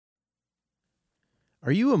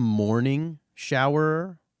Are you a morning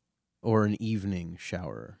showerer or an evening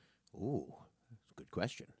showerer? Ooh, that's a good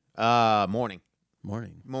question. Morning.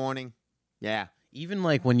 Morning. Yeah. Even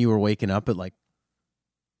like when you were waking up at like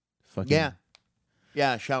fucking...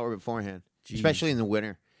 Yeah, shower beforehand. Jeez. Especially in the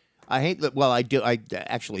winter. I hate that. Well, I do. I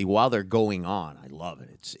actually, while they're going on, I love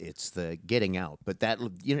it. It's the getting out. But that,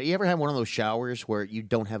 you ever have one of those showers where you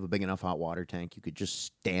don't have a big enough hot water tank? You could just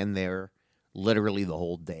stand there literally the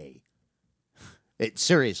whole day.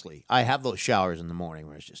 Seriously, I have those showers in the morning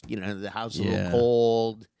where it's just, the house is a little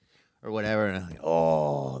cold or whatever. And I'm like,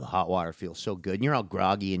 oh, the hot water feels so good. And you're all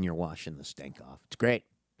groggy and you're washing the stink off. It's great.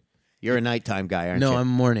 You're a nighttime guy, aren't you? No, I'm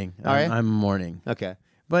morning. All right. I'm morning. Okay.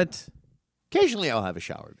 But occasionally I'll have a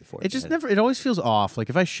shower before it just never, it always feels off. Like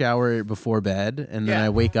if I shower before bed and then I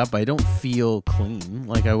wake up, I don't feel clean.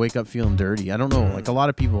 Like I wake up feeling dirty. I don't know. Like a lot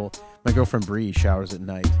of people, my girlfriend Bree showers at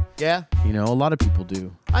night. Yeah. A lot of people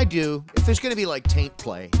do. I do. If there's going to be like taint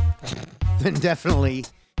play, then definitely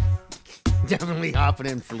hopping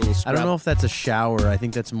in for a little scrub. I don't know if that's a shower. I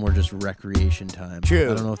think that's more just recreation time.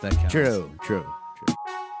 True. I don't know if that counts. True.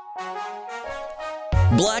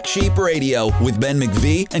 Black Sheep Radio with Ben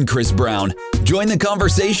McVee and Chris Brown. Join the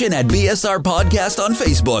conversation at BSR Podcast on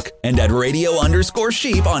Facebook and at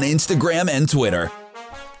radio_sheep on Instagram and Twitter.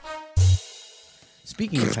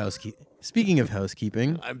 Speaking of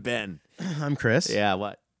housekeeping, I'm Ben. I'm Chris. Yeah,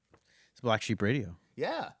 what? It's Black Sheep Radio.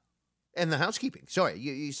 Yeah. And the housekeeping. Sorry,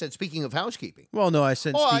 you said speaking of housekeeping. Well, no, I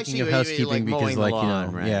said speaking of housekeeping because, like,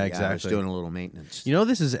 lawn, right? Yeah, I exactly. was doing a little maintenance.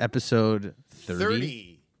 This is episode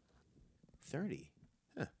 30. 30.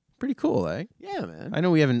 Pretty cool, eh? Yeah, man. I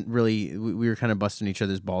know we haven't really, we were kind of busting each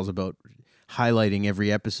other's balls about highlighting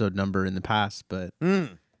every episode number in the past, but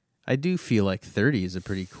I do feel like 30 is a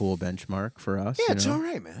pretty cool benchmark for us. Yeah, it's all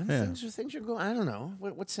right, man. Yeah. Things are going, I don't know.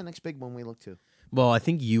 What's the next big one we look to? Well, I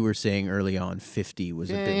think you were saying early on 50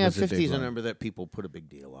 was a big one. Yeah, 50 is a number that people put a big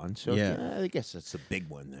deal on. So I guess that's the big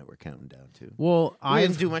one that we're counting down to. Well, we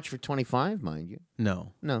didn't do much for 25, mind you.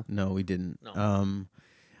 No, we didn't. No.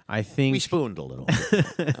 I think we spooned a little.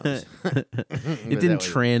 It didn't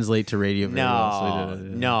translate to radio very well.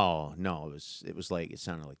 No. It was like, it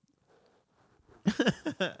sounded like.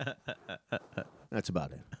 That's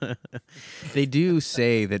about it. They do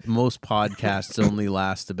say that most podcasts only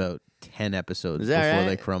last about 10 episodes before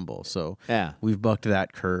they crumble. So we've bucked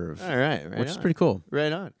that curve. All right, which is pretty cool.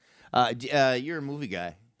 Right on. You're a movie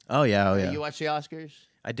guy. Oh yeah. You watch the Oscars?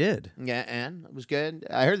 I did. Yeah, and it was good.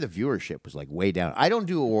 I heard the viewership was like way down. I don't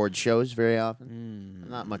do award shows very often.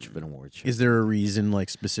 Not much of an award show. Is there a reason, like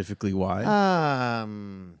specifically why?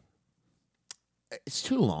 It's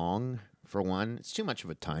too long for one. It's too much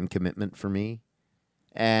of a time commitment for me.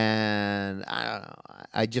 And I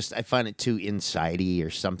don't know. I find it too insidey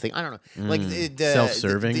or something. I don't know. Like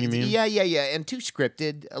self-serving, you mean? Yeah. And too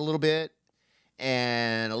scripted a little bit.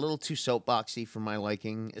 And a little too soapboxy for my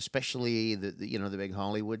liking, especially the big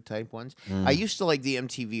Hollywood type ones. I used to like the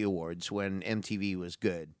MTV Awards when MTV was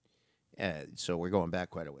good, so we're going back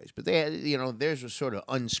quite a ways. But theirs was sort of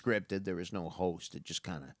unscripted. There was no host; it just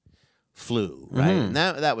kind of flew, right? And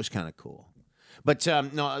that was kind of cool. But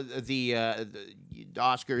no, the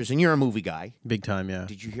Oscars, and you're a movie guy, big time, yeah.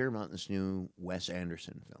 Did you hear about this new Wes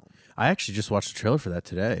Anderson film? I actually just watched the trailer for that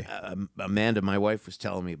today. Amanda, my wife, was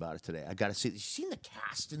telling me about it today. I got to see. You seen the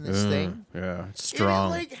cast in this thing? Yeah, it's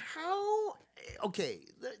strong. How? Okay,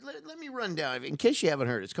 let me run down. In case you haven't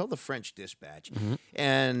heard, it's called The French Dispatch.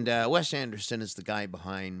 And Wes Anderson is the guy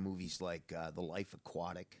behind movies like The Life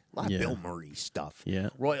Aquatic, a lot of Bill Murray stuff. Yeah.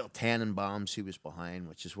 Royal Tenenbaums he was behind,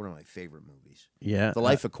 which is one of my favorite movies. Yeah. The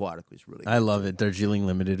Life Aquatic was really good. I love it. Darjeeling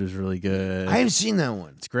Limited was really good. I haven't seen that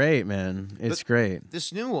one. It's great, man. It's great.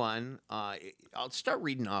 This new one, I'll start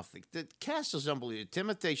reading off. The cast is unbelievable.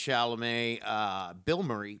 Timothée Chalamet, Bill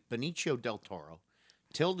Murray, Benicio del Toro,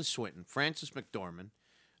 Tilda Swinton, Frances McDormand,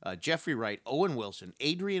 Jeffrey Wright, Owen Wilson,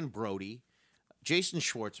 Adrian Brody, Jason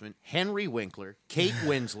Schwartzman, Henry Winkler, Kate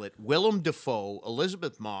Winslet, Willem Dafoe,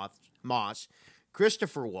 Elizabeth Moss,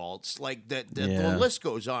 Christopher Waltz. Like the list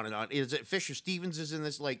goes on and on. Is it Fisher Stevens is in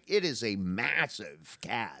this? Like, it is a massive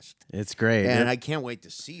cast. It's great, and I can't wait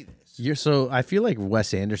to see this. So I feel like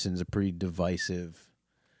Wes Anderson's a pretty divisive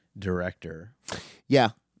director. Yeah,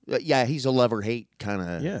 he's a love-or-hate kind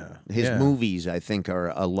of. Yeah. His movies, I think, are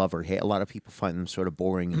a love-or-hate. A lot of people find them sort of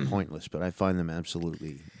boring and pointless, but I find them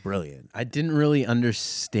absolutely brilliant. I didn't really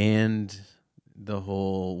understand the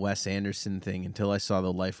whole Wes Anderson thing until I saw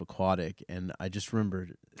The Life Aquatic, and I just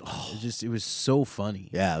remembered it was so funny.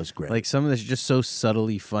 Yeah, it was great. Like some of this just so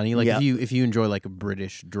subtly funny. Like if you enjoy like a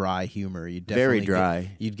British dry humor, you definitely very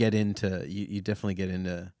dry. You'd definitely get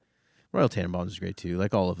into Royal Tenenbaums is great too.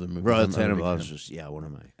 Like all of the movies. Royal I'm a big Tenenbaums fan. is one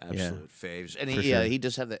of my absolute faves. And For he, sure. he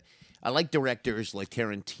does have that. I like directors like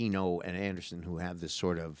Tarantino and Anderson who have this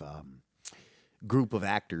sort of group of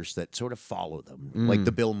actors that sort of follow them, like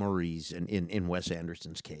the Bill Murrays in Wes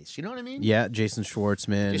Anderson's case. You know what I mean? Yeah, Jason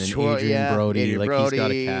Schwartzman and Schwar- Adrian yeah, Brody. Adrian Like Brody, he's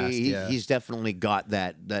got a cast. Yeah. He's definitely got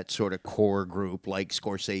that sort of core group, like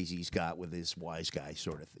Scorsese's got with his Wise Guy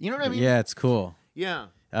sort of. You know what I mean? Yeah, it's cool. Yeah.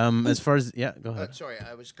 As far as go ahead. Sorry,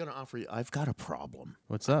 I was gonna offer you. I've got a problem.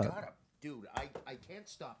 What's I've up? got dude, I can't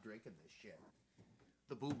stop drinking this shit.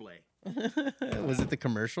 The Buble. Was it the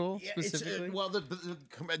commercial Yeah, it's, specifically? well,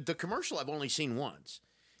 the commercial I've only seen once,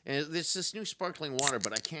 and it's this new sparkling water,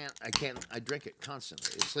 but I drink it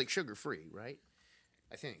constantly. It's like sugar free, right?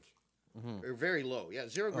 I think, or very low. Yeah,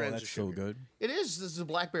 0 grams that's of sugar. so good. It is. This is a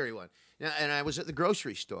blackberry one. Now, and I was at the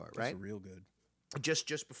grocery store, right? That's real good.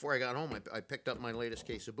 Just before I got home, I picked up my latest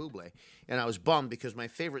case of Buble, and I was bummed because my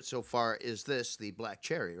favorite so far is the black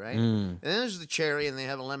cherry, right? And then there's the cherry, and they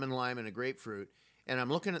have a lemon, lime, and a grapefruit. And I'm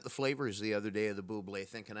looking at the flavors the other day of the Buble,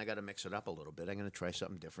 thinking I got to mix it up a little bit. I'm going to try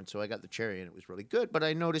something different. So I got the cherry, and it was really good. But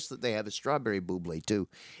I noticed that they have a strawberry Buble too,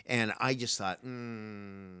 and I just thought,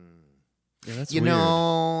 Yeah, that's you weird.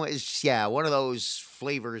 know, it's one of those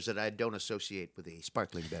flavors that I don't associate with a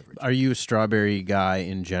sparkling beverage. Are you a strawberry guy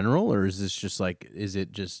in general, or is this just like? Is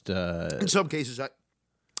it just? In some cases,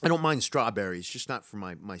 I don't mind strawberries, just not for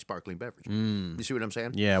my sparkling beverage. You see what I'm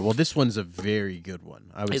saying? Yeah. Well, this one's a very good one.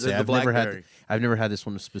 I would Is it say the I've blackberry? never had this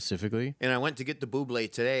one specifically. And I went to get the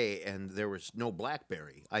Buble today, and there was no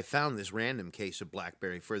blackberry. I found this random case of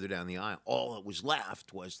blackberry further down the aisle. All that was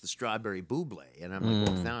left was the strawberry Buble. And I'm like,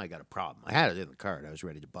 well, now I got a problem. I had it in the cart. I was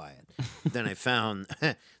ready to buy it. Then I found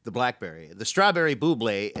the blackberry. The strawberry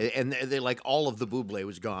Buble, and they like all of the Buble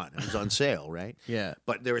was gone. It was on sale, right? Yeah.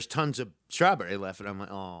 But there was tons of strawberry left, and I'm like,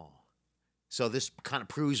 oh. So this kind of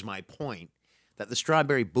proves my point that the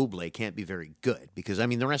strawberry Buble can't be very good because, I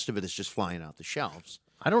mean, the rest of it is just flying out the shelves.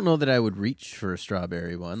 I don't know that I would reach for a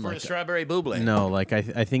strawberry one. For a strawberry Buble. No, like I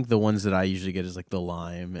think the ones that I usually get is like the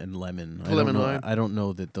lime and lemon. Lime. I don't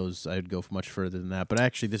know that those I'd go much further than that. But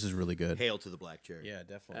actually, this is really good. Hail to the black cherry. Yeah,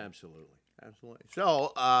 definitely. Absolutely.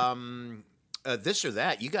 So, this or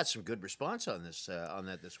that, you got some good response on this on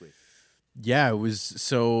that this week. Yeah, it was.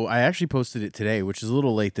 So I actually posted it today, which is a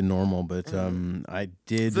little late than normal, but I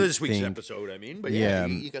did For this week's think, episode, I mean. But Yeah.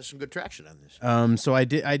 you got some good traction on this. So I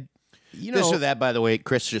did. You know, This or that, by the way,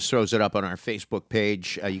 Chris just throws it up on our Facebook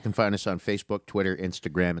page. You can find us on Facebook, Twitter,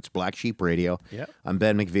 Instagram. It's Black Sheep Radio. Yeah. I'm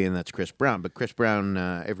Ben McVie, and that's Chris Brown. But Chris Brown,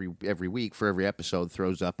 every week for every episode,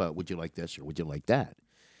 throws up a, would you like this or would you like that?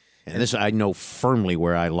 And this, I know firmly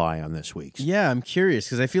where I lie on this week's. Yeah, I'm curious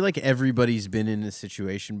because I feel like everybody's been in this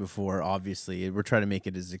situation before. Obviously, we're trying to make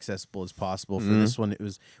it as accessible as possible. For this one, it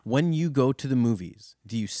was when you go to the movies,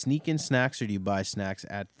 do you sneak in snacks or do you buy snacks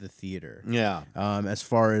at the theater? Yeah. As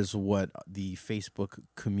far as what the Facebook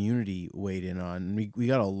community weighed in on, we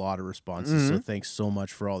got a lot of responses. So thanks so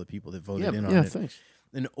much for all the people that voted in on it. Thanks.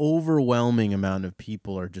 An overwhelming amount of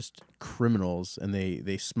people are just criminals, and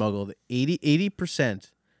they smuggled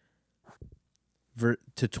 80%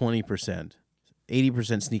 to 20%.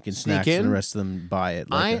 80% sneak in snacks, and the rest of them buy it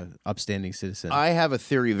like an upstanding citizen. I have a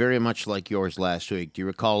theory very much like yours last week. Do you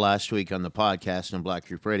recall last week on the podcast on Black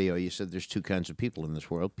Sheep Radio, you said there's two kinds of people in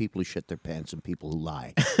this world, people who shit their pants and people who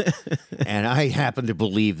lie. And I happen to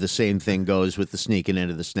believe the same thing goes with the sneaking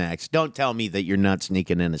into the snacks. Don't tell me that you're not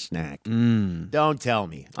sneaking in a snack. Don't tell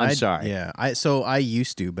me. I'm sorry. Yeah, I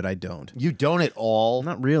used to, but I don't. You don't at all?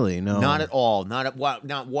 Not really, no. Not at all. Not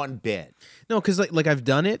one bit. No, because like I've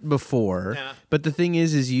done it before, but the thing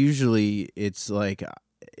is usually it's like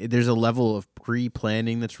there's a level of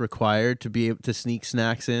pre-planning that's required to be able to sneak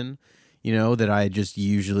snacks in, you know, that I just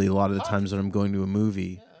usually a lot of the times when I'm going to a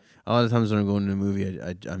movie,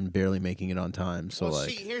 I'm barely making it on time. So Well, like,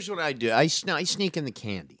 see, here's what I do. I sneak in the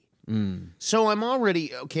candy. So I'm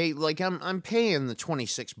already okay. Like I'm paying the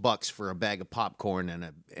 $26 for a bag of popcorn and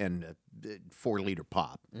a 4-liter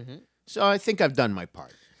pop. So I think I've done my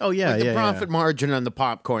part. oh yeah, The yeah, profit margin on the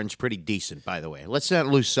popcorn's pretty decent, by the way. Let's not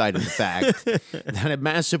lose sight of the fact that a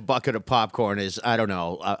massive bucket of popcorn is, I don't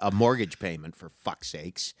know, a mortgage payment, for fuck's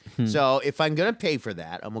sakes. So if I'm going to pay for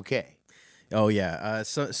that, I'm okay. Oh yeah.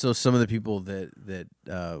 So some of the people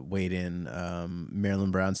that weighed in,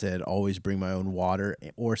 Marilyn Brown said, "Always bring my own water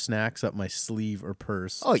or snacks up my sleeve or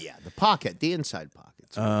purse." Oh, yeah, the inside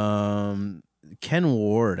pockets. Ken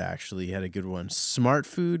Ward actually had a good one. Smart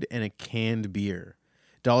food and a canned beer.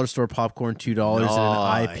 Dollar store popcorn $2 and an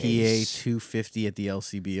IPA $2.50 at the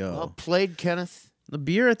LCBO. Well played, Kenneth. The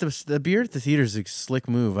beer at the theater is a slick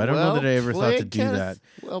move. I don't know that I ever thought to do Kenneth. that.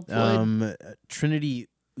 Well played. Trinity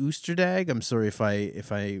Oosterdam. I'm sorry if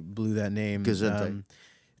I blew that name. Gesundheit.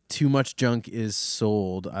 Too much junk is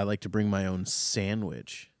sold. I like to bring my own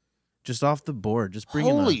sandwich. Just off the board. Just bring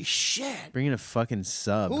Holy shit. Bring in a fucking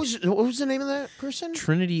sub. What was the name of that person?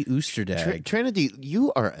 Trinity Oosterdam. Trinity,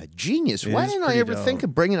 you are a genius. It Why is didn't I pretty ever dope. think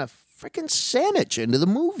of bringing a freaking sandwich into the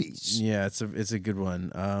movies? Yeah, it's a good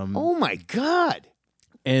one. Oh my God.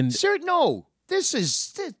 And Sir, no. This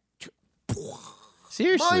is...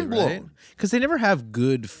 seriously, mind blown. right? Because they never have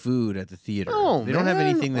good food at the theater. Oh, they don't have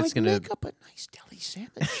anything that's gonna make up a nice deli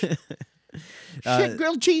sandwich. Shit,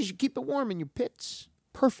 grilled cheese. You keep it warm in your pits.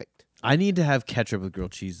 Perfect. I need to have ketchup with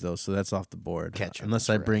grilled cheese though, so that's off the board. Ketchup unless is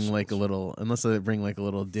I for bring assholes. unless I bring like a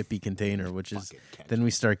little dippy container, which is Fucking ketchup. then we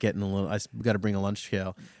start getting a little. Got to bring a lunch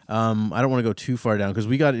scale. I don't want to go too far down because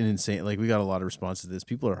we got an insane. Like we got a lot of response to this.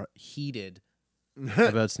 People are heated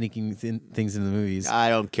about sneaking things in the movies. I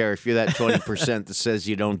don't care if you're that 20% that says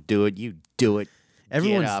you don't do it. You do it.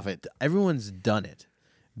 Everyone's Get off it. Everyone's done it,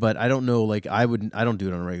 but I don't know. Like I don't do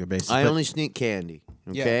it on a regular basis. I but- only sneak candy.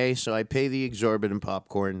 Okay, so I pay the exorbitant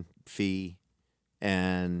popcorn fee,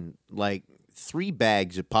 and like 3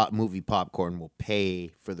 bags of movie popcorn will pay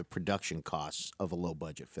for the production costs of a low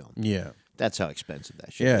budget film. yeah. That's how expensive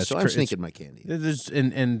that shit Yeah, is. it's So I'm it's- sneaking my candy. There's,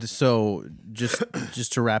 and so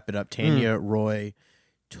just to wrap it up, Tanya Roy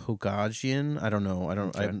Togajian. I don't know.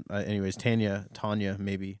 Anyways, Tanya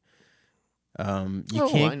maybe. You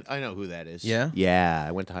can't. I know who that is. Yeah? Yeah,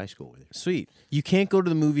 I went to high school with her. Sweet. You can't go to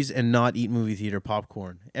the movies and not eat movie theater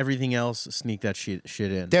popcorn. Everything else, sneak that shit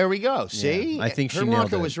in. There we go. See? I think her she nailed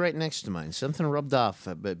marker it. was right next to mine. Something rubbed off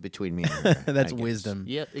between me and her. That's I guess. wisdom.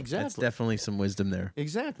 Yep, exactly. That's definitely some wisdom there.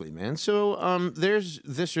 Exactly, man. So there's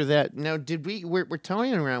this or that. Now, we're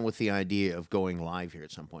toying around with the idea of going live here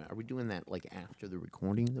at some point. Are we doing that like after the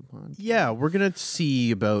recording of the podcast? Yeah, we're gonna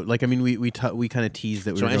see about we kind of teased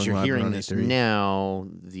that we So were as going you're live hearing around this 8:30. now,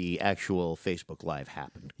 the actual Facebook Live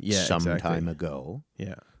happened some exactly. time ago.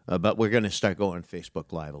 Yeah. But we're going to start going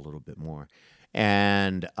Facebook Live a little bit more.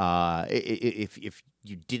 And if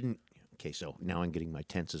you didn't, okay, so now I'm getting my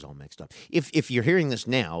tenses all mixed up. If you're hearing this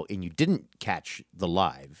now and you didn't catch the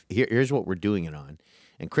live, here's what we're doing it on.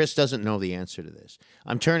 And Chris doesn't know the answer to this.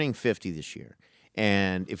 I'm turning 50 this year.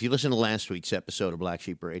 And if you listen to last week's episode of Black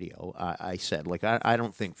Sheep Radio, I said, like, I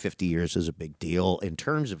don't think 50 years is a big deal. In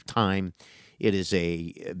terms of time, it is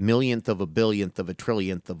a millionth of a billionth of a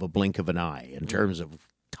trillionth of a blink of an eye in terms of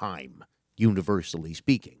time, universally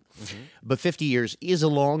speaking. But 50 years is a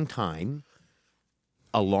long time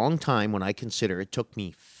when I consider it took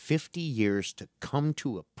me 50 years to come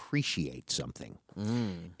to appreciate something.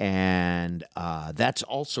 And that's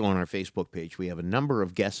also on our Facebook page. We have a number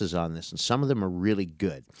of guesses on this, and some of them are really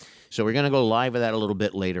good. So we're going to go live with that a little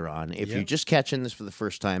bit later on. If you're just catching this for the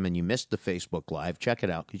first time and you missed the Facebook Live, check it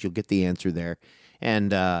out because you'll get the answer there.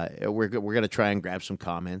 And we're going to try and grab some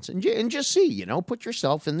comments and just see, put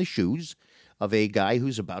yourself in the shoes of a guy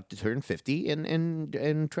who's about to turn 50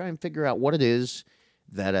 and try and figure out what it is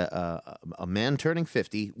that a man turning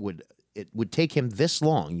 50 would take him this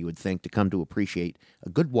long, you would think, to come to appreciate a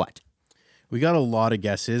good what? We got a lot of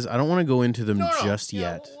guesses. I don't want to go into them just Yeah,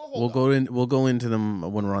 yet. we'll hold We'll go into them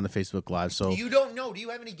when we're on the Facebook Live. So You don't know. Do you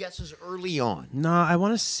have any guesses early on? no, I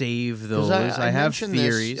want to save those. 'Cause I have mentioned this-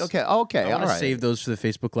 theories. Okay, I all want to right. save those for the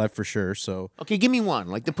Facebook Live for sure. So Okay, give me one,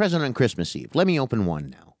 like the present on Christmas Eve. Let me open one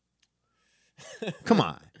now. Come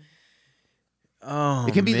on. oh,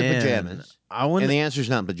 It can be the man. pajamas. I want. And the answer's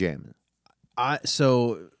not pajamas. I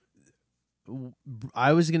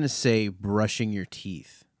was gonna say brushing your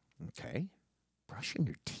teeth. Okay. Brushing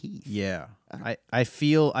your teeth. Yeah, I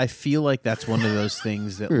feel like that's one of those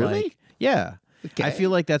things that Really? like yeah. Okay. I feel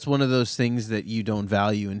like that's one of those things that you don't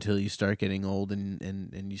value until you start getting old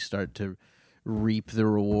and you start to reap the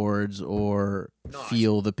rewards or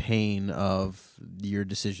feel the pain of your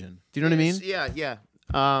decision. Do you know what I mean? Yeah, yeah.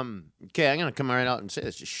 Okay, I'm going to come right out and say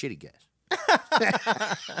it's just shitty guess.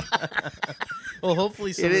 Well,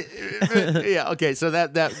 hopefully so. Yeah, okay, so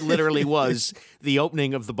that literally was the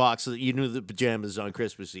opening of the box so that you knew the pajamas on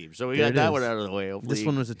Christmas Eve. So we There got it that is. one out of the way. Hopefully. This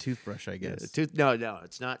one was a toothbrush, I guess. No,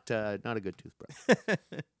 it's not a good toothbrush.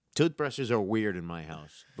 Toothbrushes are weird in my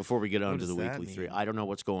house. Before we get on to does the that weekly three, mean? I don't know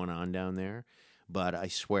what's going on down there, but I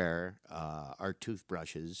swear our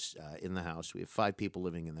toothbrushes in the house, we have 5 people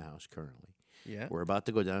living in the house currently. Yeah. We're about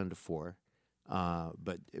to go down to 4.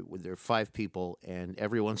 But there are 5 people, and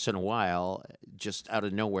every once in a while, just out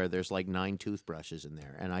of nowhere, there's like 9 toothbrushes in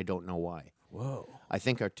there, and I don't know why. Whoa. I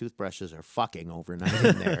think our toothbrushes are fucking overnight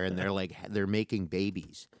in there, and they're making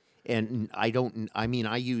babies. And I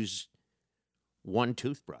use one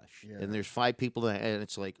toothbrush, and there's 5 people, and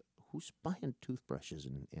it's like, who's buying toothbrushes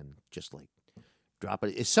and just like drop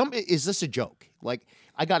it. Is this a joke? Like,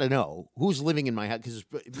 I got to know who's living in my house because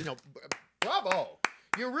bravo.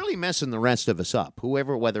 You're really messing the rest of us up.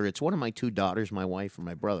 Whether it's one of my 2 daughters, my wife, or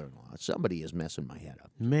my brother-in-law, somebody is messing my head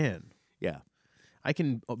up. Man. Yeah. I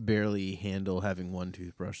can barely handle having one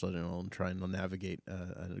toothbrush, let alone trying to navigate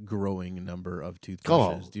a growing number of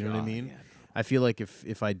toothbrushes. Do you know what I mean? Yeah. I feel like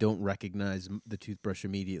if I don't recognize the toothbrush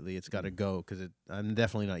immediately, it's got to go because I'm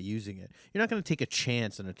definitely not using it. You're not going to take a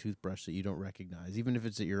chance on a toothbrush that you don't recognize, even if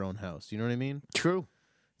it's at your own house. You know what I mean? True.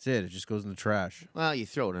 That's it. It just goes in the trash. Well, you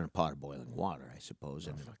throw it in a pot of boiling water, I suppose.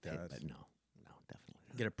 Oh, and fuck it'll that. but no, definitely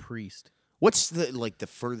not. Get a priest. What's the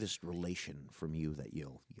furthest relation from you that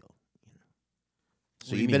you'll So What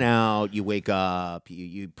do you you've been mean? out, you wake up,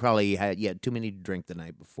 you probably had too many to drink the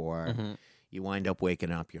night before. Mm-hmm. You wind up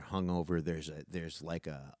waking up, you're hungover. There's like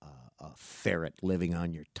a ferret living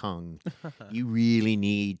on your tongue. You really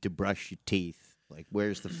need to brush your teeth. Like,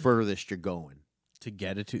 where's the furthest you're going? To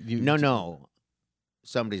get it No.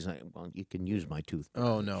 Somebody's like, well, you can use my toothbrush.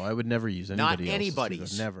 Oh no, I would never use Not anybody else's anybody's.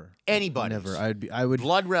 toothbrush. Never. Anybody's. Never. I would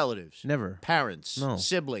Blood relatives, never. parents, No.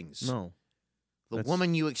 siblings, No. the That's-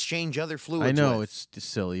 woman you exchange other fluids I know with. it's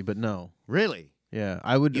silly, but no. Really? Yeah,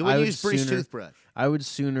 I would. You I would would use Bree's sooner, toothbrush. I would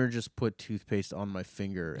sooner just put toothpaste on my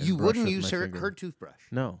finger. And You brush wouldn't with use my her finger. toothbrush.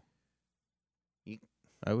 No. You-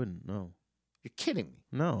 I wouldn't. No. You're kidding me.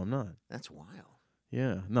 No, I'm not. That's wild.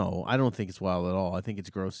 Yeah. No, I don't think it's wild at all. I think it's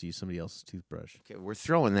gross to use somebody else's toothbrush. Okay, we're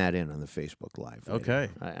throwing that in on the Facebook Live. Right Okay.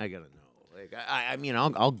 now. I gotta know. Like, I mean,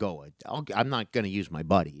 I'll go. I'm not gonna use my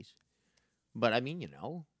buddies, but I mean,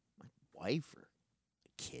 my wife or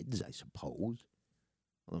kids, I suppose.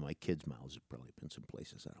 Although my kids' mouths have probably been some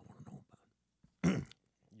places I don't want to know about.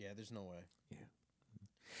 Yeah, there's no way.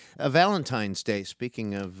 Valentine's Day.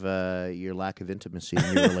 Speaking of your lack of intimacy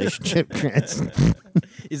in your relationship, Chris.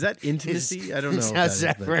 Is that intimacy? I don't know. How's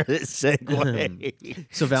if that is, for a segue?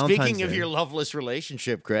 So Valentine's Speaking of Day. your loveless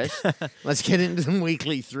relationship, Chris, let's get into the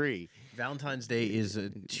weekly 3. Valentine's Day is 2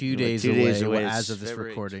 2 days days away away. as It's of this February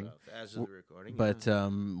recording. 12th, as of the recording, But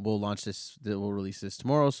we'll launch this. We'll release this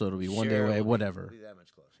tomorrow, so it'll be one day away. Whatever. Be that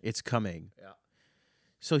much closer. It's coming. Yeah.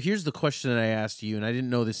 So here's the question that I asked you, and I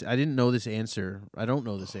didn't know this. I didn't know this answer. I don't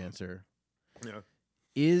know this answer. Yeah.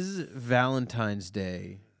 Is Valentine's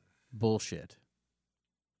Day bullshit?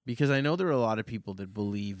 Because I know there are a lot of people that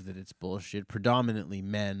believe that it's bullshit. Predominantly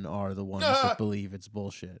men are the ones that believe it's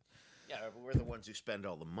bullshit. Yeah, but we're the ones who spend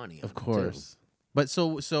all the money on Of it, too. course. But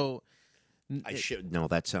so I should no.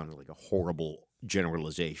 That sounded like a horrible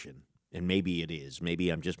generalization, and maybe it is. Maybe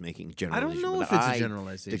I'm just making I generalization. don't know but if it's a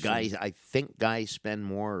generalization. The guys, I think guys spend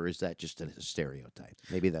more, or is that just a stereotype?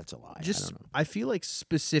 Maybe that's a lie. I don't know. I feel like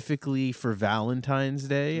specifically for Valentine's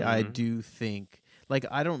Day, I Mhm. do think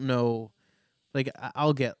I don't know,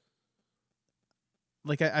 I'll get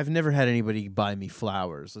I've never had anybody buy me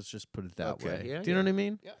flowers. Let's just put it that Okay, way. yeah, Do you know what I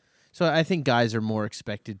mean? Yeah. So I think guys are more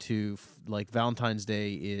expected to Valentine's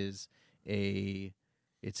Day is it's a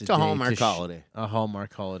It's a day Hallmark to holiday. a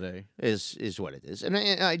Hallmark holiday. Is what it is, and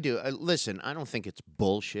I do listen. I don't think it's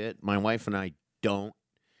bullshit. My wife and I don't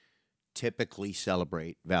typically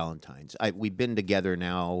celebrate Valentine's. We've been together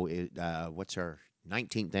now. What's our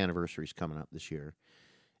 19th anniversary is coming up this year,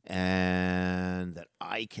 and that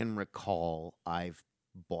I can recall, I've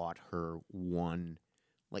bought her one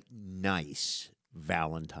nice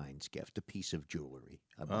Valentine's gift, a piece of jewelry.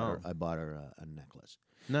 I bought her a necklace.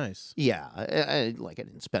 Nice. Yeah, I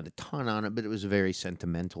didn't spend a ton on it, but it was a very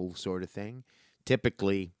sentimental sort of thing.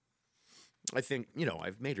 Typically, I think,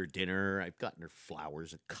 I've made her dinner, I've gotten her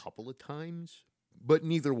flowers a couple of times, but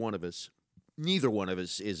neither one of us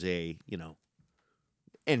is a,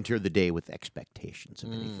 enter the day with expectations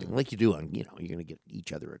of anything. Like you do on, you're going to get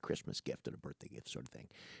each other a Christmas gift and a birthday gift sort of thing.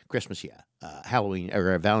 Christmas, yeah. Halloween,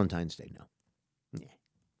 or Valentine's Day, no.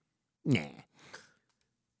 Nah.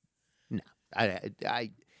 No.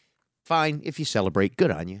 I fine if you celebrate. Good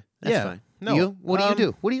on you. That's Yeah. fine. No, You? What do you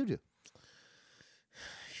do? What do you do?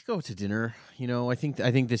 Go to dinner. I think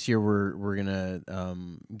this year we're gonna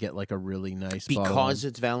get a really nice bottle Because of-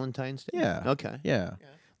 it's Valentine's Day? Yeah. Okay. Yeah.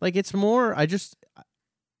 It's more, I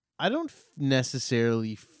don't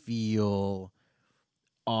necessarily feel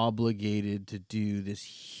obligated to do this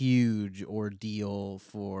huge ordeal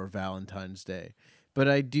for Valentine's Day. But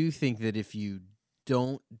I do think that if you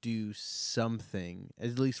don't do something,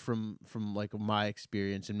 at least from my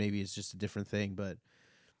experience, and maybe it's just a different thing, but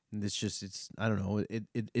I don't know,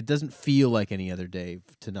 it doesn't feel like any other day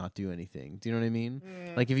to not do anything. Do you know what I mean?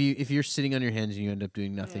 If you're sitting on your hands and you end up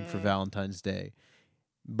doing nothing for Valentine's Day,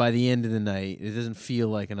 by the end of the night, it doesn't feel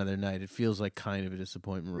like another night. It feels like kind of a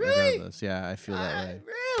disappointment regardless. Yeah, I feel that way.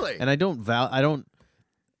 Really? And I don't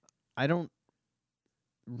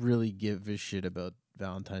really give a shit about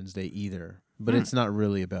Valentine's Day either. But it's not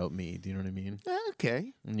really about me. Do you know what I mean?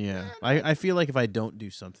 Okay. Yeah. I feel like if I don't do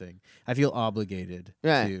something, I feel obligated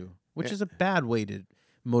to, which is a bad way to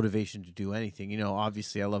motivation to do anything. You know,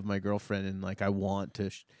 obviously I love my girlfriend and like I want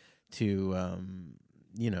to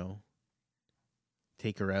you know,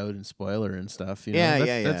 take her out and spoil her and stuff. You know?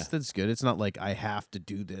 That's good. It's not like I have to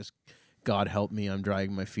do this. God help me, I'm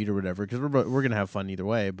dragging my feet or whatever. Because we're gonna have fun either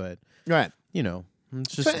way. But you know,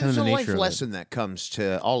 it's just kind of the nature of it. It's a life lesson that comes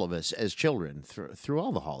to all of us as children through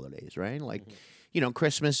all the holidays, right? Like, you know,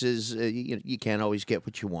 Christmas is you can't always get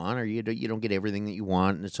what you want, or you don't get everything that you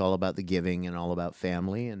want, and it's all about the giving and all about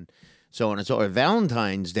family and so on and so on.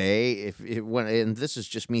 Valentine's Day, and this is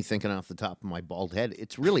just me thinking off the top of my bald head,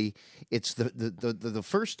 it's the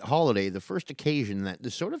first holiday, the first occasion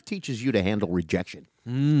that sort of teaches you to handle rejection.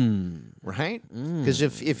 Right? Because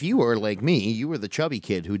if you were like me, you were the chubby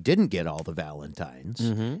kid who didn't get all the Valentines.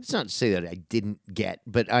 It's not to say that I didn't get,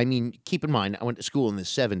 but I mean, keep in mind, I went to school in the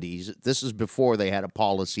 70s. This is before they had a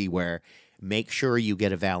policy where make sure you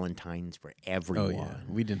get a Valentine's for everyone. Oh, yeah.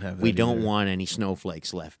 We didn't have that. We don't want any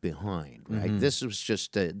snowflakes left behind, right? This was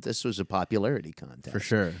just this was a popularity contest. For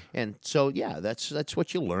sure. And so, yeah, that's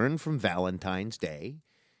what you learn from Valentine's Day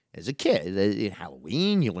as a kid. In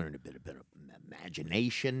Halloween, you learn a bit of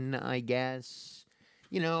imagination, I guess.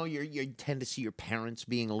 You know, you tend to see your parents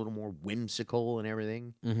being a little more whimsical and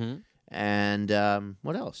everything. And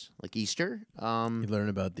what else? Like Easter. You learn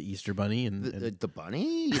about the Easter Bunny and the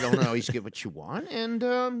bunny. You don't always get what you want, and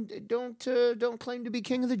don't claim to be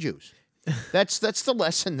king of the Jews. That's the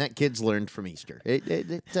lesson that kids learned from Easter.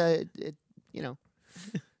 You know,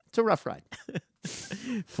 it's a rough ride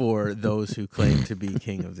for those who claim to be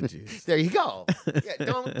king of the Jews. There you go. Yeah,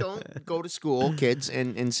 don't go to school, kids,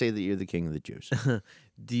 and say that you're the king of the Jews.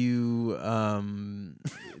 Do you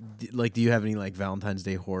do you have any like Valentine's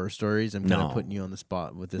Day horror stories? I'm kind of putting you on the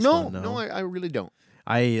spot with this one. No, I really don't.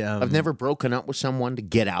 I've never broken up with someone to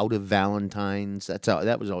get out of Valentine's.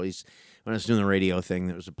 That was always when I was doing the radio thing.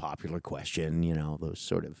 That was a popular question. You know, those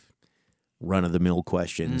sort of run-of-the-mill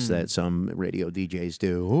questions that some radio DJs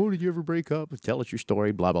do. Oh, did you ever break up? Tell us your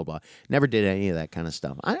story. Blah blah blah. Never did any of that kind of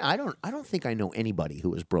stuff. I don't think I know anybody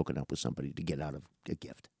who has broken up with somebody to get out of a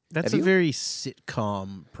gift. That's a very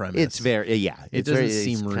sitcom premise. It's very It doesn't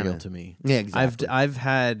seem real to me. Yeah, exactly. I've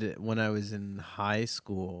had when I was in high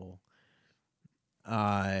school,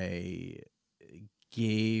 I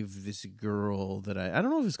gave this girl that I don't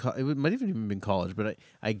know if it might have even been college, but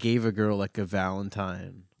I gave a girl like a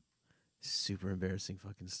Valentine. Super embarrassing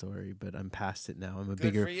fucking story, but I'm past it now. I'm a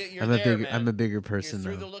bigger person now.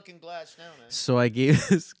 You're through the looking glass now, man. So I gave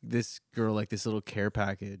this girl like this little care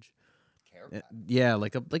package. Yeah,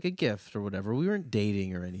 like a gift or whatever. We weren't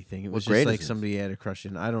dating or anything. It was just like somebody had a crush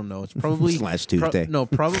in. I don't know. It's probably last Tuesday.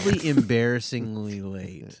 Probably embarrassingly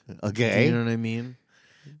late. Okay, you know what I mean.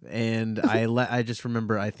 And I just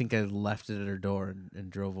remember I think I left it at her door and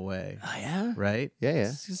drove away. Oh yeah, right. Yeah.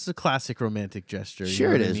 It's a classic romantic gesture.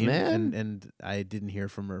 Sure, it is, man. And I didn't hear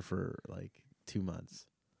from her for like 2 months.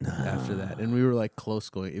 After that, and we were like close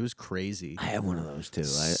going. It was crazy. I had one of those too.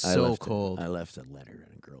 Cold. I left a letter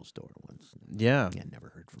in a girl's door once. Yeah, I never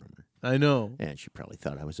heard from her. I know. And she probably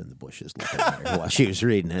thought I was in the bushes looking at her while she was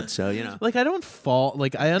reading it. So, you know. Like, I don't fall.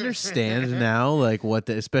 Like, I understand now, like,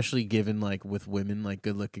 especially given, like, with women, like,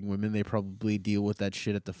 good-looking women, they probably deal with that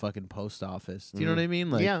shit at the fucking post office. Do you know what I mean?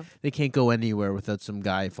 Like, they can't go anywhere without some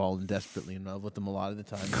guy falling desperately in love with them a lot of the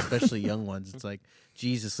time, especially young ones. It's like,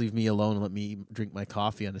 Jesus, leave me alone and let me drink my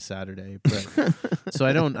coffee on a Saturday. But so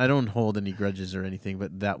I don't hold any grudges or anything,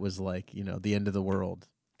 but that was, like, you know, the end of the world.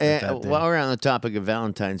 While we're on the topic of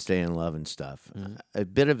Valentine's Day and love and stuff, a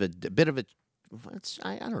bit of a,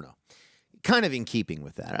 I don't know, kind of in keeping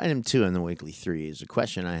with that. Item 2 on the Weekly 3 is a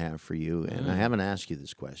question I have for you, and I haven't asked you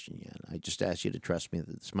this question yet. I just asked you to trust me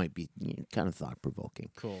that this might be kind of thought-provoking.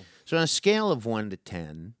 Cool. So on a scale of 1 to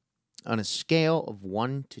 10,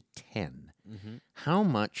 how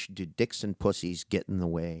much do dicks and pussies get in the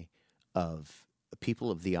way of people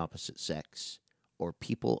of the opposite sex or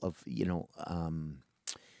people of,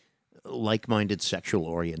 like-minded sexual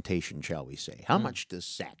orientation, shall we say? How much does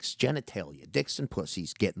sex, genitalia, dicks and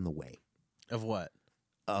pussies get in the way? Of what?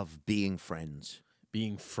 Of being friends.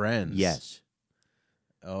 Being friends? Yes.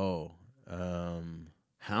 Oh.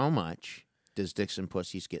 How much does dicks and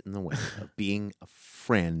pussies get in the way of being a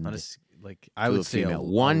friend? I would say female.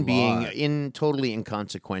 1 being totally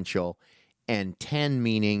inconsequential, and 10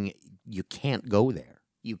 meaning you can't go there.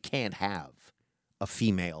 You can't have a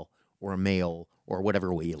female or a male or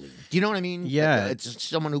whatever way you lean. Do you know what I mean? Yeah. It's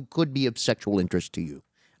someone who could be of sexual interest to you.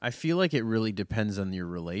 I feel like it really depends on your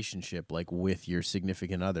relationship, like with your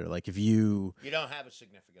significant other. Like if you don't have a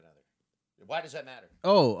significant other. Why does that matter?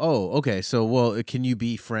 Okay. So, well, can you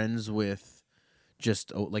be friends with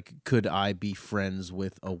just like? Could I be friends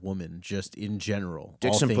with a woman just in general?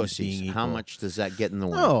 Dicks all and things pussies. being How equal? much does that get in the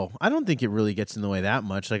way? No, I don't think it really gets in the way that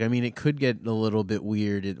much. Like, I mean, it could get a little bit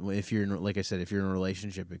weird if you're in, like I said, if you're in a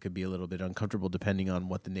relationship, it could be a little bit uncomfortable depending on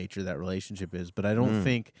what the nature of that relationship is. But I don't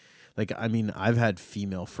think, like, I mean, I've had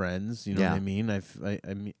female friends, you know what I mean? I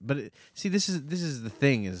mean, but see, this is the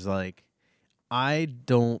thing is like, I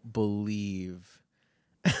don't believe.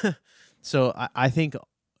 So I think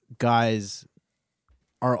guys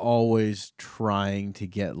are always trying to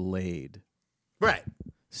get laid. Right.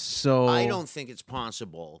 So I don't think it's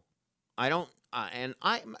possible. I don't, and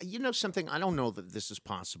I, you know something, I don't know that this is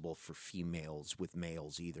possible for females with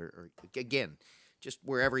males either. Or again, just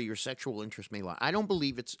wherever your sexual interest may lie. I don't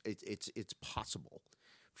believe it's possible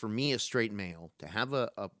for me, a straight male, to have a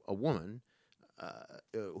woman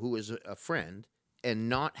who is a friend and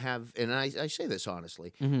not have, and I say this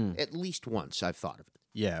honestly, at least once I've thought of it.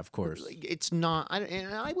 Yeah, of course. It's not,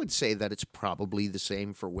 and I would say that it's probably the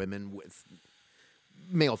same for women with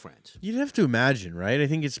male friends. You'd have to imagine, right? I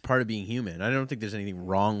think it's part of being human. I don't think there's anything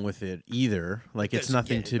wrong with it either. Like, it's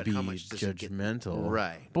nothing to be judgmental.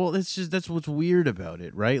 Right. Well, it's just, that's what's weird about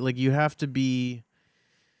it, right? Like, you have to be.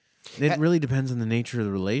 It really depends on the nature of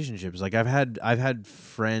the relationships. Like, I've had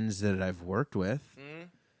friends that I've worked with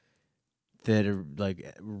that are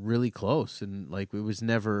like really close, and like it was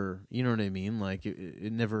never, you know what I mean? Like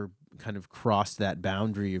it never kind of crossed that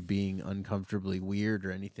boundary of being uncomfortably weird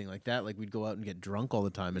or anything like that. Like we'd go out and get drunk all the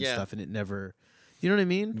time and stuff, and it never, you know what I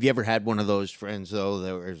mean? Have you ever had one of those friends though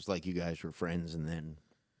that was like you guys were friends and then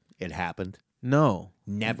it happened? No,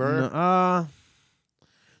 never.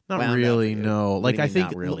 Not Wound really. up. No, What like do you I mean, think.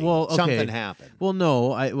 not really? Well, okay. Something happened. Well,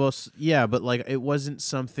 no, yeah, but like it wasn't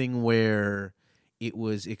something where it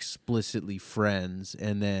was explicitly friends,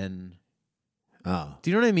 and then. Oh, Do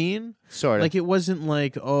you know what I mean? sort of. Like it wasn't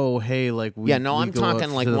like, oh, hey, like we. Yeah, no, we I'm go out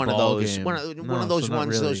talking like to the one of ball those, game. one of No, those so not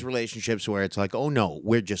ones, really. those relationships where it's like, oh no,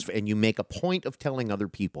 we're just, and you make a point of telling other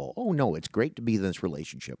people, oh no, it's great to be in this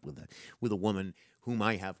relationship with a woman whom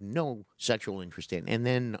I have no sexual interest in, and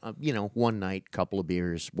then one night, couple of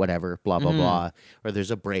beers, whatever, blah blah blah, or there's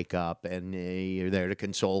a breakup, and you're there to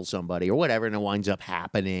console somebody or whatever, and it winds up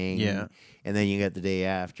happening. Yeah. And then you get the day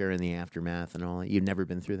after and the aftermath and all that. You've never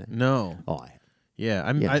been through that? No. Oh, I have. Yeah,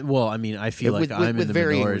 Yeah. I mean, I feel like I'm with in the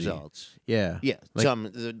varying minority. results. Yeah. Yeah, Like,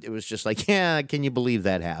 it was just like, yeah, can you believe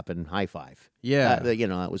that happened? High five. Yeah.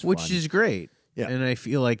 That was which fun. is great. Yeah. And I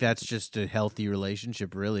feel like that's just a healthy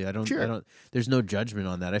relationship, really. I Sure. don't there's no judgment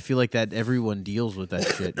on that. I feel like that everyone deals with that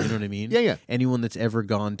shit. You know what I mean? Yeah. Anyone that's ever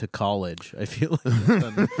gone to college, I feel like do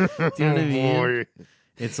you know what I mean?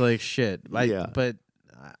 It's like shit. Yeah. But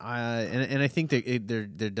I think that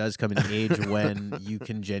there does come an age when you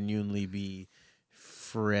can genuinely be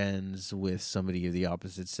friends with somebody of the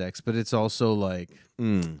opposite sex, but it's also like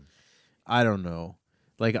I don't know.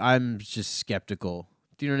 Like I'm just skeptical.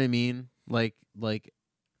 Do you know what I mean? Like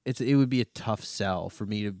it would be a tough sell for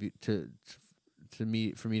me to be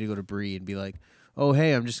for me to go to Bree and be like, "Oh,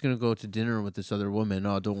 hey, I'm just going to go to dinner with this other woman.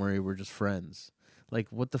 Oh, don't worry, we're just friends." Like,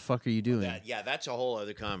 what the fuck are you doing? That's a whole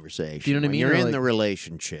other conversation. Do you know what I When mean? You're Or in like- the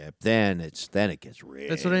relationship, then it gets real.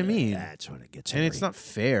 That's what I mean. That's when it gets And it's not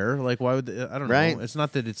fair. Like, why would I don't Right. know? It's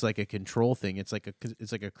not that it's like a control thing. It's like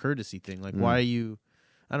a courtesy thing. Like, why are you?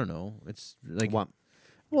 I don't know. It's like, What?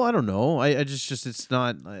 well, I don't know. I just it's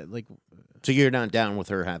not like. So you're not down with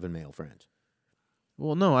her having male friends?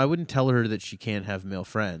 Well, no, I wouldn't tell her that she can't have male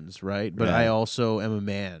friends, right? But I Right. also am a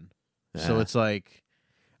man, so Yeah. it's like.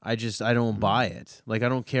 I don't buy it. Like I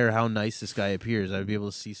don't care how nice this guy appears. I'd be able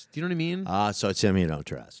to see. Do you know what I mean? So it's him you don't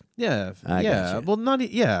trust. Yeah, I yeah. gotcha. Well, not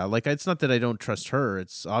yeah. Like it's not that I don't trust her.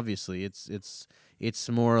 It's obviously it's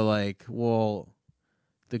more like well,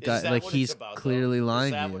 the guy like he's clearly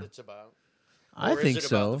lying to you. it's about? I Or think is it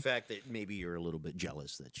so. about the fact that maybe you're a little bit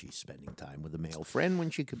jealous that she's spending time with a male friend when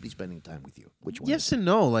she could be spending time with you? Which one? Yes and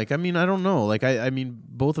no. Like I mean, I don't know. Like I mean,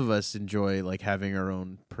 both of us enjoy like having our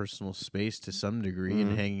own personal space to some degree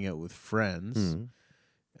and hanging out with friends.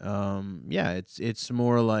 Yeah, it's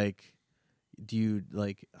more like, do you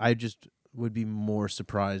like? I just would be more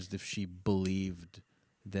surprised if she believed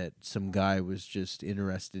that some guy was just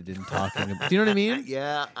interested in talking. Do you know what I mean?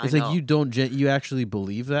 Yeah, It's like you don't you actually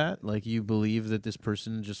believe that? Like you believe that this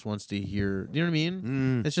person just wants to hear. Do you know what I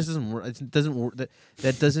mean? It just doesn't work. It doesn't work.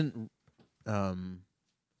 That doesn't.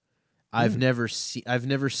 I've never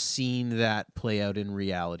seen that play out in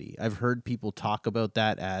reality. I've heard people talk about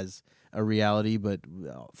that as a reality, but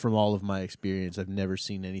from all of my experience, I've never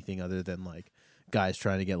seen anything other than like guys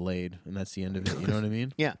trying to get laid, and that's the end of it. You know what I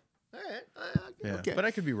mean? Yeah. All right. Yeah. Okay. But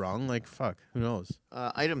I could be wrong. Like, fuck, who knows?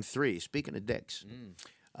 Item 3, speaking of dicks.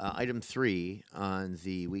 Item 3 on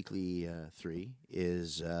the weekly 3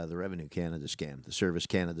 is the Revenue Canada scam, the Service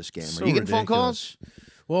Canada scam. So Are you getting phone calls?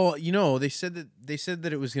 Well, you know, they said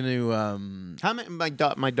that it was going to. How many? My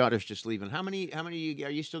daughter's just leaving. How many? Are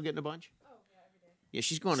you still getting a bunch? Oh yeah, every day. Yeah,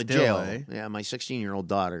 she's going to jail. Yeah, my 16-year-old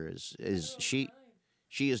daughter is she.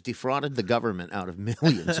 She has defrauded the government out of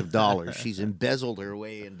millions of dollars. She's embezzled her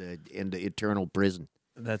way into eternal prison.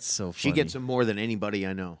 That's so funny. She gets them more than anybody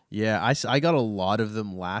I know. Yeah, I got a lot of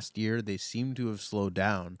them last year. They seem to have slowed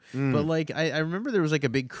down. But, like, I remember there was, like, a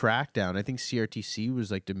big crackdown. I think CRTC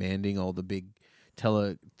was, like, demanding all the big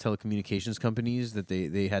telecommunications companies that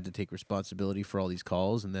they had to take responsibility for all these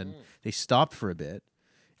calls. And then they stopped for a bit.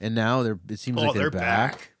 And now it seems like they're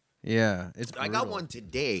back. Yeah, it's brutal. I got one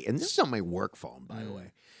today, and this is on my work phone, by the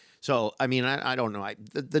way. So, I mean, I don't know.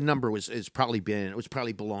 The number was probably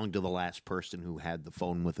belonged to the last person who had the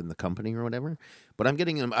phone within the company or whatever. But I'm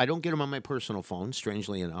getting them. I don't get them on my personal phone.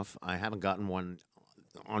 Strangely enough, I haven't gotten one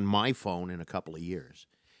on my phone in a couple of years,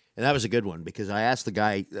 and that was a good one because I asked the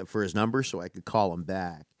guy for his number so I could call him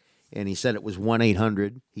back, and he said it was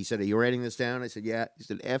 1-800. He said, "Are you writing this down?" I said, "Yeah." He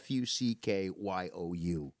said, "FUCKYOU."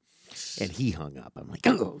 And he hung up. I'm like,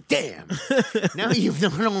 oh, damn. Now you've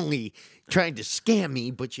not only tried to scam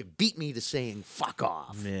me, but you beat me to saying fuck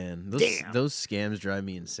off. Man, those scams drive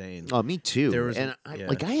me insane. Oh, me too. I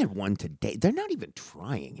I had one today. They're not even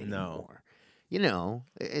trying anymore. No. You know,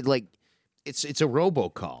 it's a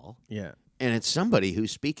robocall. Yeah. And it's somebody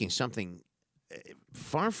who's speaking something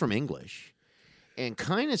far from English. And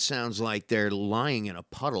kind of sounds like they're lying in a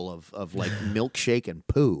puddle of like milkshake and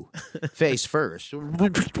poo, face first. It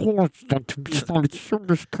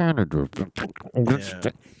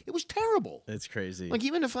was terrible. It's crazy. Like,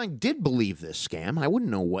 even if I did believe this scam, I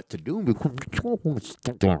wouldn't know what to do.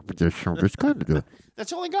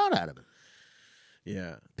 That's all I got out of it.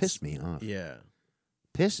 Yeah. Pissed me off. Yeah.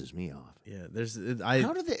 Pisses me off. Yeah.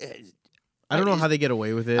 How do they... I don't know how they get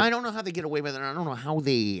away with it. I don't know how they get away with it. I don't know how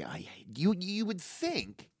they... You would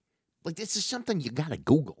think, like, this is something you got to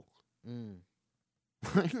Google.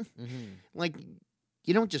 Like,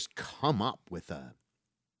 you don't just come up with a...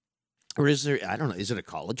 Or is there... I don't know. Is it a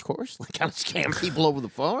college course? Like, how to scam people over the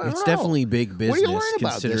phone? It's definitely big business. What do you learn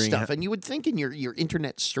about this stuff? And you would think in your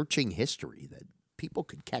internet searching history that people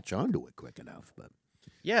could catch on to it quick enough, but...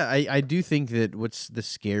 Yeah, I do think that what's the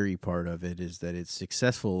scary part of it is that it's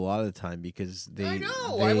successful a lot of the time because I know.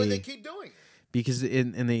 Why would they keep doing it? Because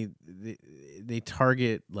they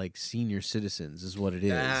target like senior citizens is what it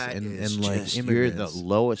is, and like immigrants. You're the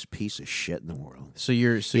lowest piece of shit in the world.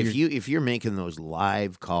 If you're making those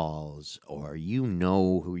live calls, or you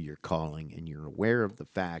know who you're calling, and you're aware of the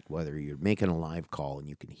fact whether you're making a live call and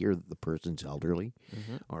you can hear that the person's elderly,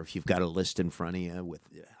 or if you've got a list in front of you with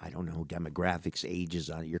I don't know demographics, ages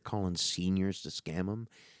on it, you're calling seniors to scam them.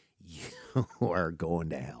 You are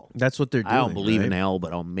going to hell. That's what they're doing. I don't believe in hell,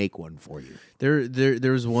 but I'll make one for you.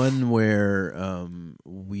 There was one where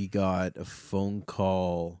we got a phone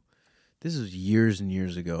call. This was years and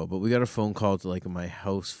years ago, but we got a phone call to like my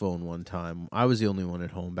house phone one time. I was the only one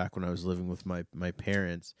at home back when I was living with my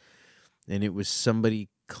parents, and it was somebody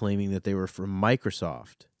claiming that they were from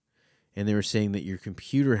Microsoft. And they were saying that your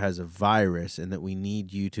computer has a virus and that we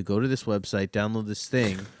need you to go to this website, download this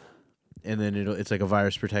thing, and then it's like a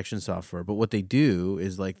virus protection software. But what they do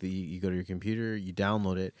is like you go to your computer, you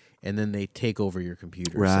download it, and then they take over your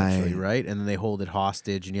computer, essentially, right? And then they hold it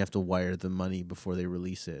hostage, and you have to wire the money before they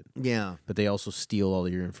release it. Yeah. But they also steal all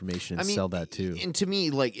of your information and sell that too. And to me,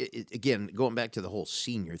 like, again, going back to the whole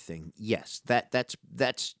senior thing, yes, that's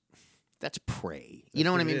prey. You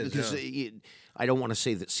know what I mean? Because I don't want to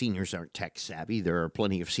say that seniors aren't tech savvy. There are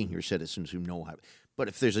plenty of senior citizens who know how. But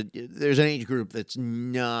if there's an age group that's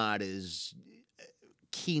not as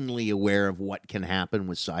keenly aware of what can happen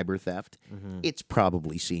with cyber theft, it's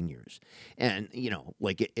probably seniors. And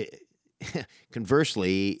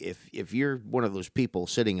conversely, if you're one of those people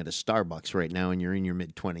sitting at a Starbucks right now and you're in your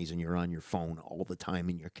mid-20s and you're on your phone all the time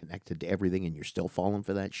and you're connected to everything and you're still falling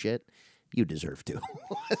for that shit, you deserve to.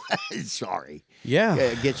 Sorry.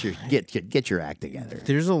 Yeah. Get your act together.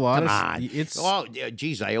 There's a lot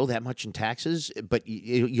geez, I owe that much in taxes, but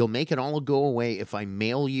you'll make it all go away if I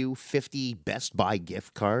mail you 50 Best Buy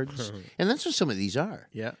gift cards. And that's what some of these are.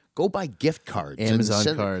 Yeah. Go buy gift cards.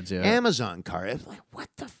 Amazon cards, yeah. Amazon card. I'm like, what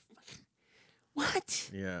the what?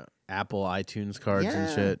 Yeah. Apple iTunes cards and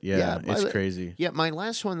Yeah. shit. Yeah, Yeah, it's crazy. Yeah, my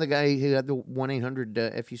last one, the guy who had the 1-800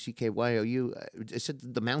 FUCKYOU, it said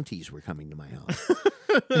the Mounties were coming to my house.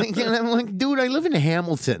 And I'm like, dude, I live in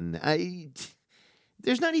Hamilton.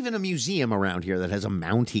 There's not even a museum around here that has a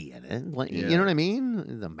Mountie in it. Like, Yeah. You know what I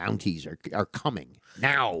mean? The Mounties are coming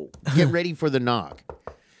now. Get ready for the knock.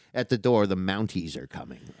 At the door, the Mounties are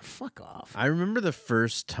coming. Fuck off. I remember the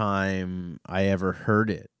first time I ever heard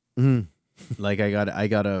it. Mm. Like I got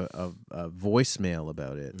a voicemail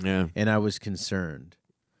about it, Yeah. and I was concerned.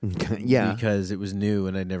 Yeah. Because it was new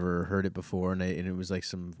and I'd never heard it before, and it was like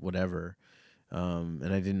some whatever, and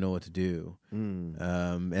I didn't know what to do. And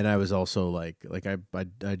I was also like I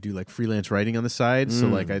do like freelance writing on the side, so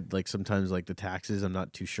like I like sometimes like the taxes I'm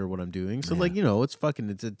not too sure what I'm doing. So like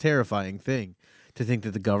it's a terrifying thing to think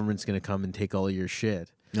that the government's gonna come and take all of your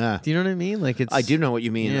shit. Yeah. Do you know what I mean? Like it's I do know what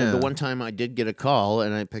you mean. Yeah. The one time I did get a call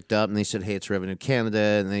and I picked up and they said, "Hey, it's Revenue Canada,"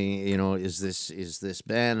 and they, is this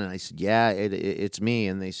Ben? And I said, "Yeah, it's me."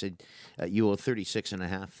 And they said, "You owe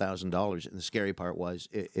 $36,500." And the scary part was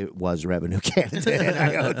it was Revenue Canada, and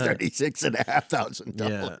I owe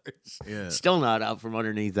 $36,500. Yeah. Still not out from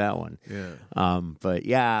underneath that one. Yeah. But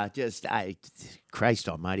yeah, Christ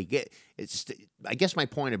Almighty, I guess my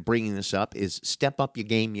point of bringing this up is step up your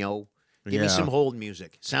game, yo. Give me Yeah. some hold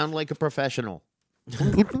music. Sound like a professional.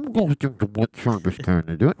 What service can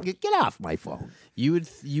I do it? Get off my phone. You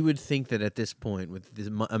would think that at this point, with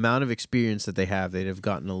the amount of experience that they have, they'd have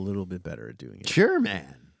gotten a little bit better at doing it. Sure,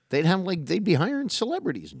 man. They'd be hiring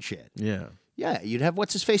celebrities and shit. Yeah. Yeah, you'd have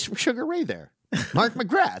what's his face from Sugar Ray there. Mark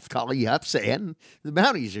McGrath calling you up saying the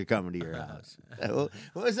bounties are coming to your house. What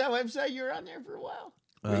was that website you were on there for a while?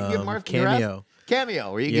 Where you get Mark Cameo. McGrath?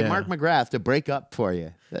 Cameo, where you Yeah. get Mark McGrath to break up for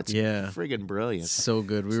you. That's Yeah. friggin' brilliant. So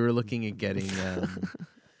good. We were looking at getting.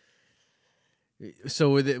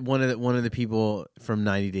 So with it, one of the people from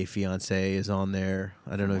 90 Day Fiancé is on there.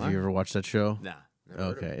 I don't know if you ever watched that show. Nah.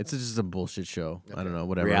 Okay, it's just a bullshit show. I don't know,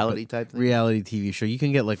 whatever. Reality but type thing? reality TV show. You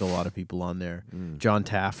can get like a lot of people on there. John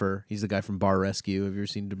Taffer, he's the guy from Bar Rescue. Have you ever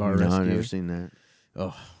seen Bar No, Rescue? I've never seen that.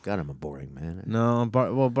 Oh God, I'm a boring man. no,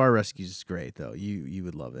 Bar Rescue's great though. You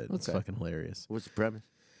would love it. It's Okay. fucking hilarious. What's the premise?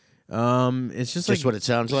 It's just Just like what it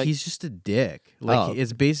sounds like? He's just a dick. Like Oh.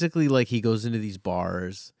 it's basically like he goes into these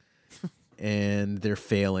bars, and they're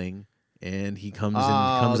failing, and he comes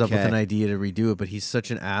up with okay. an idea to redo it, but he's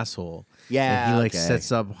such an asshole. Yeah, and he like okay. sets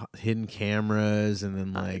up hidden cameras, and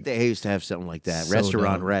then like They used to have something like that. So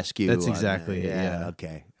Restaurant dumb. Rescue. That's on exactly there. it, yeah.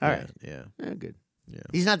 Okay. All right. yeah. Yeah, good. Yeah.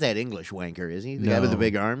 He's not that English wanker, is he? The guy with the No.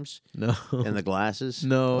 big arms No. and the glasses?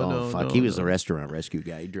 No, oh, no, fuck. no, He was no. the restaurant rescue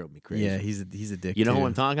guy. He drove me crazy. Yeah, he's a dick. You know too. who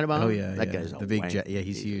I'm talking about? Oh yeah, That yeah. guy's a the big wank. jet. Yeah,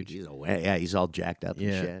 he's huge. He's yeah, he's all jacked up and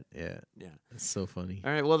Yeah, shit. yeah, Yeah. It's so funny.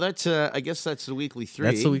 All right. Well, that's. I guess that's the weekly three.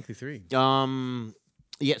 That's the weekly three.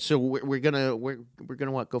 Yeah. So we're gonna what?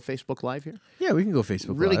 Go Facebook Live here. Yeah, we can go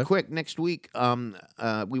Facebook Really Live. quick, next week, we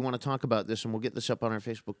want to talk about this, and we'll get this up on our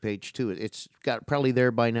Facebook page too. It's got probably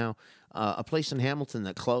there by now. A place in Hamilton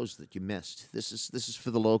that closed that you missed. This is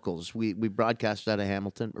for the locals. We broadcast out of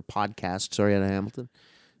Hamilton, or podcast, sorry, out of Hamilton.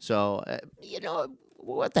 So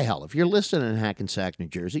what the hell? If you're listening in Hackensack, New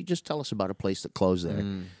Jersey, just tell us about a place that closed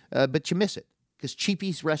there. But you miss it because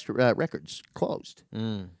Cheapy's Records closed,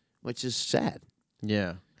 which is sad.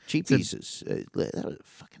 Yeah. Cheapy's is that was a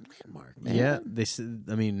fucking landmark, man. Yeah,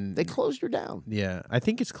 they closed her down. Yeah, I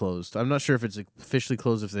think it's closed. I'm not sure if it's officially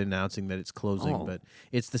closed if they're announcing that it's closing, Oh. but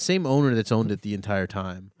it's the same owner that's owned it the entire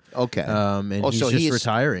time. Okay. And Oh, he's so just he's-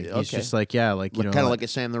 retiring. He's okay. just like, yeah, like you know, kind of like a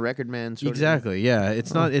Sam the Record Man. Sort exactly. Yeah,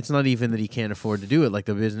 it's not even that he can't afford to do it. Like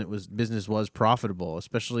the business was profitable,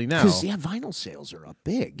 especially now. Because vinyl sales are up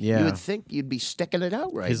big. Yeah. You would think you'd be sticking it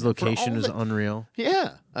out right. His now. For location all is the- unreal.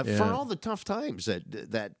 Yeah, for Yeah. all the tough times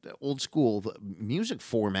that old school music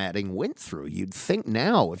formatting went through, you'd think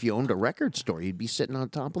now if you owned a record store, you'd be sitting on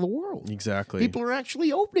top of the world. Exactly. People are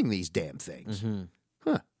actually opening these damn things.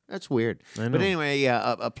 Huh. That's weird. I know. But anyway,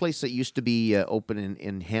 yeah, a place that used to be open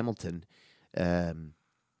in Hamilton that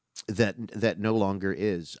no longer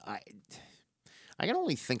is. I can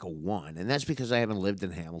only think of one, and that's because I haven't lived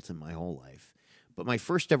in Hamilton my whole life. But my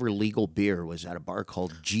first ever legal beer was at a bar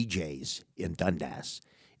called GJ's in Dundas.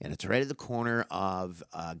 And it's right at the corner of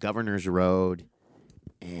Governor's Road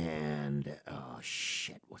and, oh,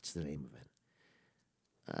 shit, what's the name of it?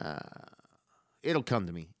 It'll come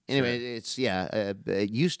to me. Anyway, it's, it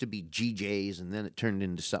used to be GJ's, and then it turned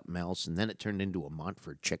into something else, and then it turned into a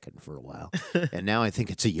Montford Chicken for a while. And now I think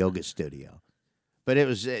it's a yoga studio. But it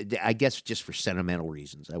was, I guess, just for sentimental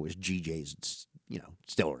reasons. I wish GJ's,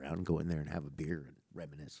 still around, go in there and have a beer and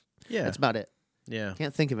reminisce. Yeah. That's about it. Yeah.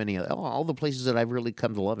 Can't think of any other. All the places that I've really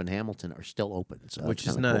come to love in Hamilton are still open. So Which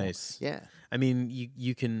is kinda cool. nice. Yeah. I mean,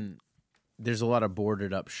 you can. There's a lot of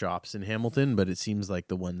boarded up shops in Hamilton, but it seems like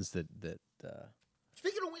the ones that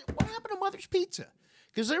Speaking of which, what happened to Mother's Pizza?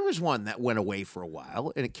 Because there was one that went away for a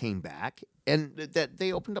while, and it came back, and that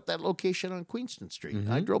they opened up that location on Queenston Street.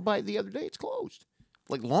 I drove by it the other day. It's closed.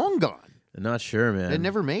 Like, long gone. I'm not sure, man. They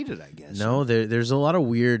never made it, I guess. No, there's a lot of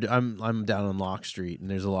weird. I'm down on Locke Street, and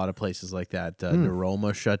there's a lot of places like that.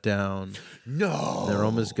 Naroma shut down. No.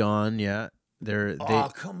 Naroma's gone. Yeah,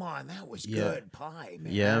 Oh, come on. That was good pie,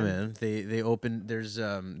 man. Yeah, man. They opened. There's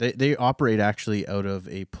they operate actually out of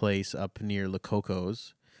a place up near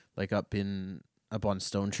Lococo's, like up on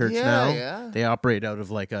Stone Church now. Yeah. They operate out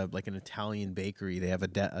of like an Italian bakery. They have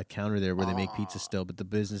a counter there where they make pizza still, but the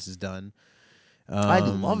business is done. I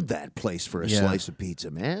love that place for a slice of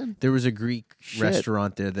pizza, man. There was a Greek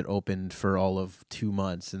restaurant there that opened for all of 2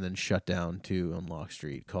 months and then shut down too on Locke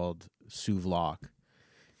Street called Souvlaki,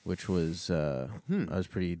 which was I was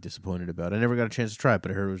pretty disappointed about. I never got a chance to try it,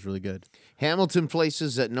 but I heard it was really good. Hamilton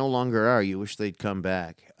places that no longer are. You wish they'd come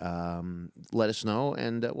back. Let us know,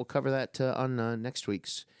 and we'll cover that on next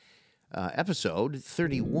week's episode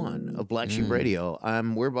 31 of Black Sheep Radio.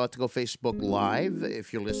 We're about to go Facebook Live.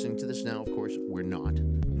 If you're listening to this now, of course, we're not.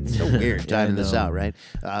 It's so weird timing this out, right?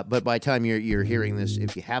 But by the time you're hearing this,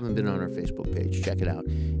 if you haven't been on our Facebook page, check it out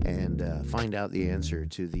and find out the answer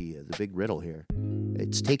to the big riddle here.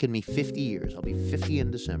 It's taken me 50 years. I'll be 50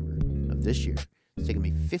 in December of this year. It's taken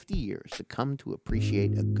me 50 years to come to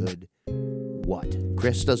appreciate a good what?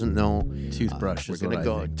 Chris doesn't know. Toothbrush we're is gonna what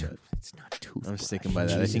go I think. It's not toothbrush. I'm sticking by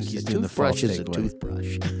that. I think he's a doing the false toothbrush is a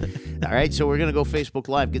takeaway. toothbrush. All right, so we're going to go Facebook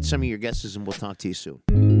Live, get some of your guesses, and we'll talk to you soon.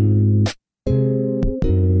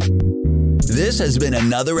 This has been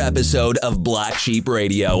another episode of Black Sheep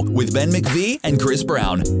Radio with Ben McVee and Chris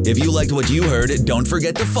Brown. If you liked what you heard, don't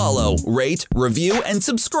forget to follow, rate, review, and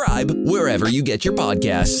subscribe wherever you get your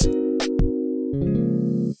podcasts.